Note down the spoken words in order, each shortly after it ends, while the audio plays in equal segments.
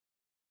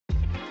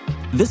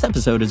This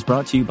episode is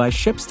brought to you by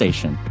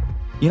ShipStation.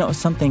 You know,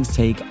 some things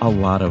take a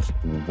lot of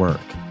work,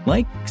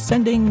 like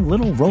sending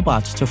little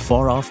robots to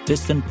far-off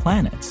distant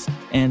planets.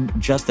 And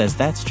just as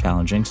that's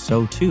challenging,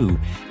 so too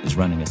is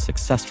running a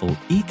successful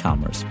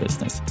e-commerce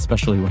business,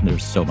 especially when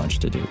there's so much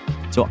to do.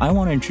 So I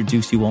want to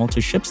introduce you all to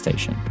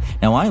ShipStation.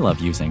 Now, I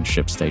love using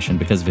ShipStation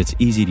because of its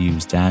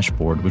easy-to-use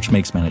dashboard, which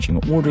makes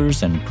managing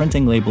orders and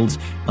printing labels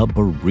a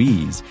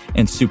breeze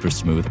and super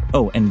smooth.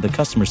 Oh, and the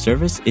customer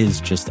service is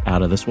just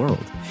out of this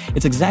world.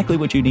 It's exactly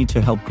what you need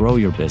to help grow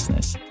your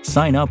business.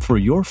 Sign up for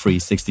your free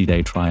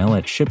 60-day trial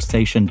at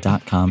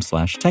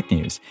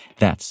shipstation.com/technews.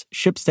 That's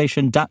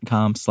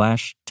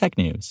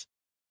shipstation.com/technews.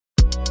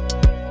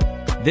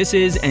 This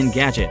is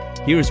Engadget.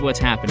 Here's what's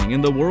happening in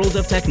the world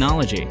of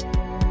technology.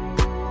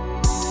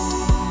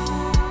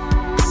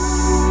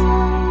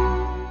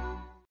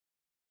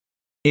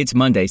 It's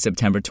Monday,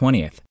 September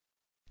 20th.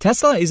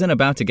 Tesla isn't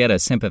about to get a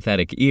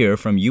sympathetic ear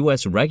from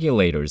U.S.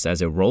 regulators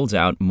as it rolls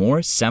out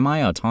more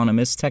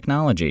semi-autonomous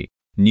technology.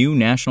 New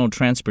National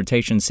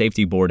Transportation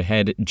Safety Board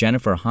head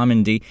Jennifer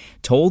Homendy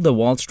told the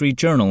Wall Street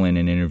Journal in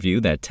an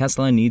interview that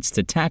Tesla needs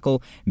to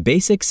tackle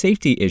basic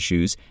safety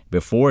issues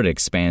before it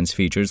expands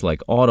features like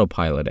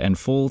autopilot and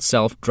full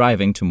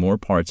self-driving to more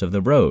parts of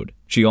the road.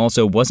 She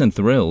also wasn't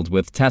thrilled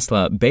with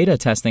Tesla beta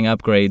testing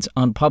upgrades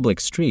on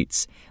public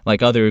streets.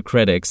 Like other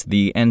critics,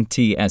 the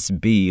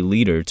NTSB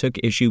leader took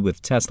issue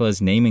with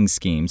Tesla's naming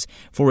schemes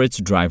for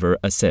its driver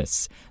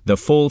assists. The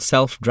full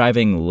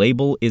self-driving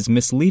label is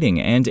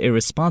misleading and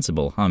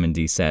irresponsible,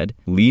 Homendy said,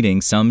 leading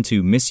some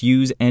to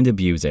misuse and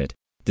abuse it.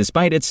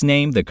 Despite its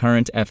name, the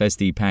current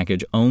FSD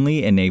package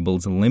only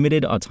enables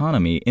limited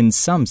autonomy in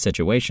some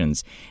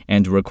situations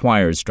and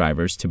requires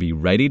drivers to be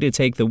ready to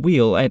take the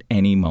wheel at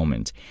any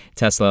moment.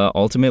 Tesla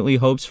ultimately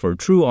hopes for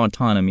true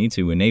autonomy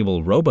to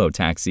enable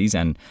robo-taxis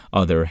and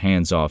other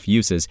hands-off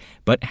uses,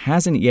 but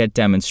hasn't yet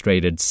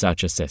demonstrated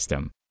such a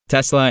system.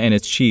 Tesla and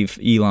its chief,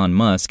 Elon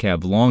Musk,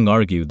 have long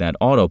argued that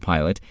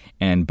autopilot,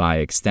 and by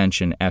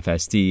extension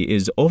FSD,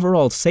 is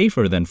overall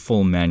safer than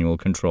full manual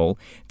control,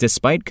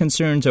 despite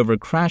concerns over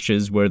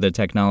crashes where the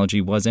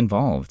technology was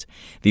involved.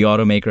 The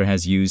automaker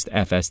has used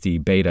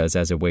FSD betas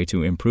as a way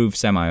to improve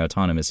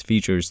semi-autonomous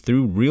features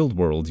through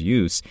real-world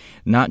use,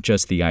 not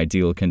just the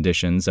ideal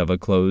conditions of a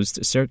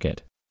closed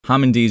circuit.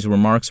 Homendy's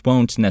remarks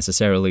won't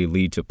necessarily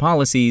lead to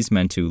policies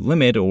meant to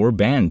limit or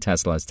ban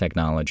Tesla's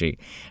technology.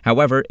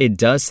 However, it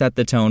does set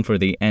the tone for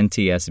the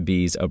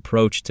NTSB's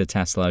approach to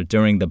Tesla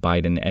during the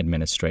Biden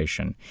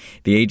administration.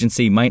 The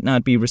agency might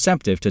not be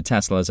receptive to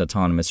Tesla's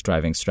autonomous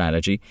driving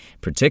strategy,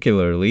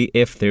 particularly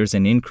if there's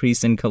an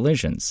increase in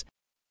collisions.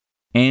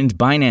 And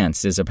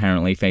Binance is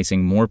apparently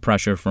facing more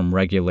pressure from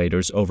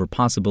regulators over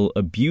possible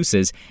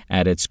abuses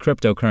at its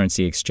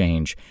cryptocurrency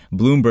exchange.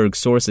 Bloomberg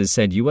sources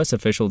said U.S.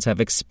 officials have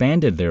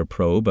expanded their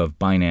probe of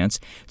Binance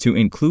to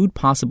include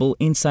possible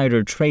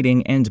insider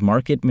trading and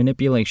market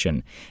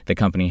manipulation. The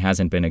company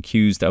hasn't been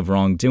accused of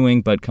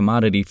wrongdoing, but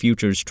Commodity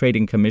Futures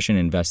Trading Commission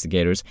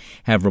investigators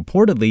have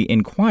reportedly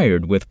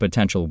inquired with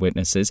potential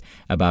witnesses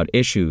about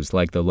issues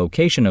like the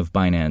location of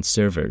Binance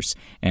servers,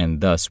 and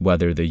thus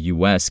whether the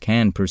U.S.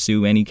 can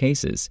pursue any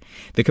cases.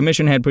 The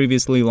commission had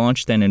previously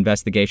launched an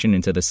investigation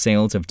into the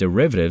sales of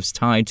derivatives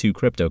tied to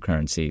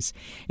cryptocurrencies.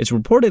 It's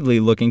reportedly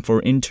looking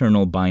for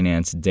internal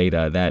Binance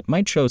data that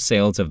might show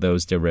sales of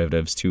those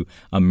derivatives to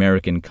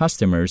American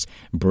customers,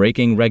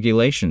 breaking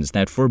regulations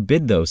that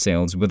forbid those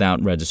sales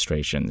without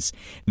registrations.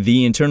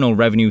 The Internal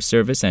Revenue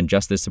Service and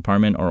Justice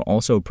Department are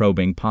also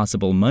probing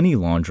possible money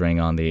laundering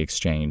on the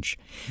exchange.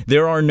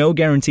 There are no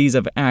guarantees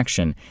of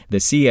action. The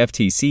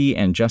CFTC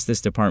and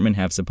Justice Department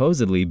have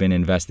supposedly been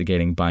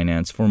investigating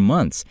Binance for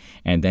months,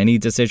 and any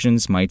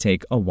decisions might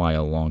take a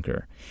while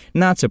longer.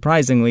 Not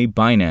surprisingly,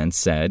 Binance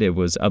said it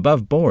was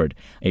above board.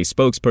 A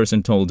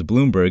spokesperson told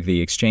Bloomberg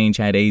the exchange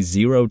had a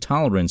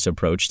zero-tolerance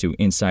approach to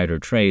insider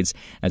trades,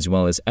 as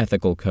well as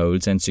ethical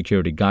codes and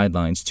security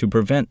guidelines to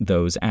prevent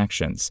those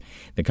actions.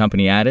 The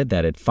company added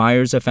that it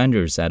fires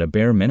offenders at a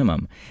bare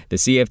minimum. The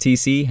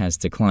CFTC has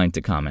declined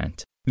to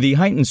comment. The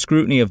heightened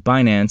scrutiny of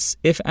Binance,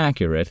 if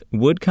accurate,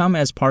 would come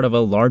as part of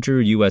a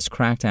larger U.S.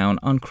 crackdown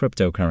on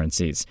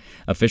cryptocurrencies.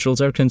 Officials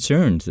are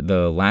concerned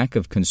the lack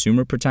of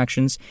consumer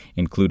protections,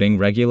 including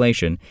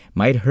regulation,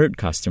 might hurt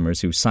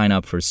customers who sign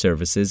up for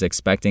services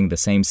expecting the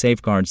same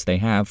safeguards they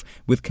have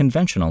with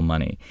conventional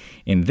money.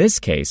 In this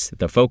case,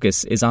 the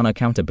focus is on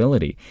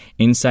accountability.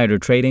 Insider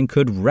trading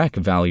could wreck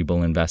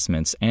valuable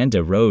investments and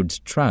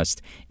erode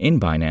trust in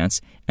Binance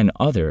and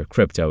other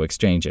crypto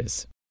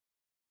exchanges.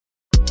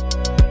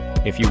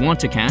 If you want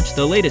to catch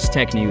the latest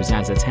tech news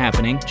as it's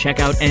happening, check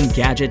out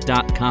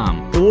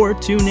Engadget.com or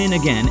tune in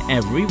again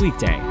every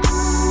weekday.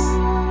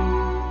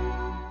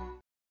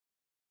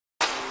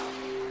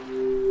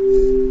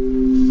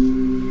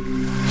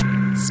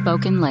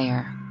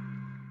 SpokenLayer.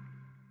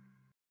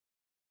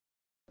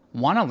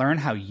 Want to learn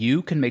how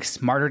you can make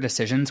smarter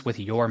decisions with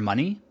your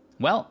money?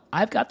 Well,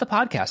 I've got the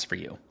podcast for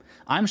you.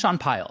 I'm Sean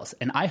Piles,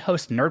 and I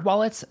host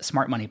NerdWallet's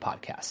Smart Money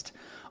Podcast.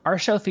 Our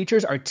show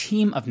features our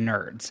team of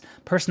nerds,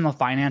 personal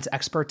finance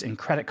experts in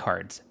credit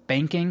cards,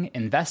 banking,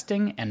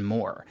 investing, and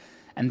more.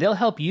 and they'll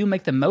help you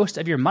make the most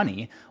of your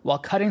money while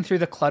cutting through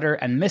the clutter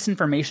and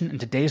misinformation in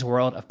today's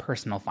world of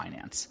personal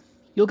finance.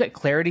 You'll get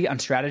clarity on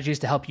strategies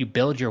to help you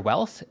build your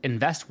wealth,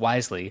 invest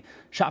wisely,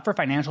 shop for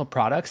financial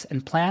products,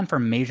 and plan for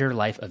major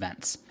life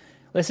events.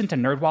 Listen to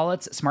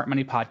NerdWallet's Smart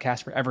Money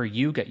Podcast wherever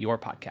you get your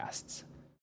podcasts.